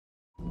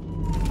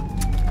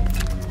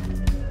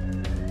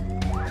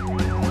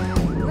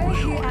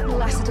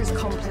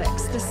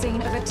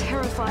scene of a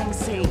terrifying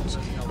siege.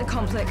 The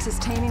complex is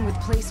teeming with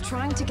police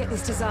trying to get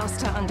this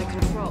disaster under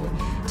control.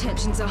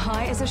 Tensions are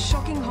high as a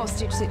shocking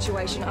hostage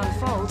situation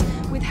unfolds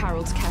with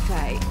Harold's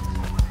Cafe.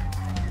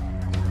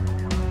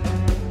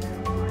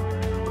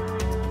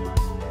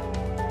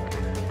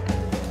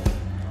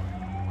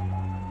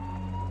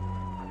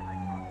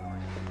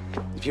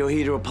 If you're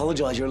here to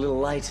apologise, you're a little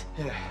late.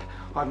 Yeah,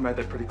 I've made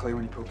that pretty clear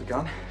when you pulled the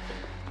gun.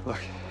 Look,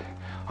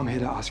 I'm here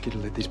to ask you to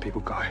let these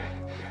people go.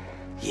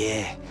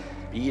 Yeah,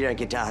 but you don't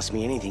get to ask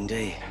me anything, do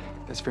you?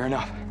 That's fair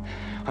enough.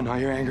 I know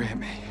you're angry at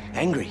me.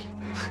 Angry?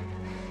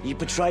 You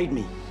betrayed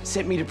me,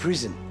 sent me to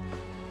prison.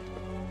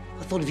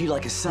 I thought of you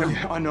like a son.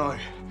 Yeah, I know.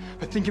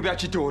 But think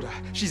about your daughter.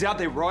 She's out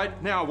there right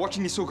now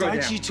watching this all go down.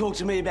 Don't you talk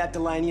to me about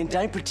Delaney, and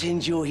don't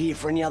pretend you're here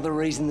for any other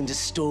reason than to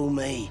stall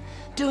me.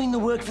 Doing the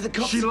work for the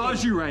cops. She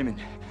loves you, Raymond.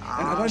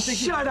 And I don't think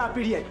shut up,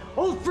 idiot!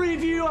 All three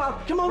of you are...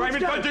 Come on,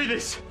 Raymond, let's go. don't do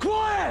this!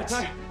 Quiet!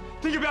 No,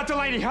 think about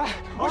Delaney, huh?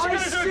 What's she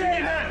gonna do if you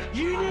get hurt?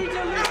 You need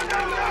to listen.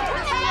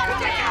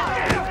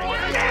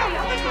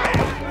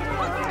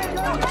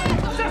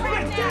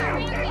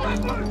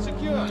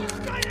 Secure.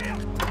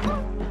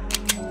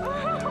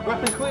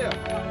 Weapon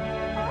clear.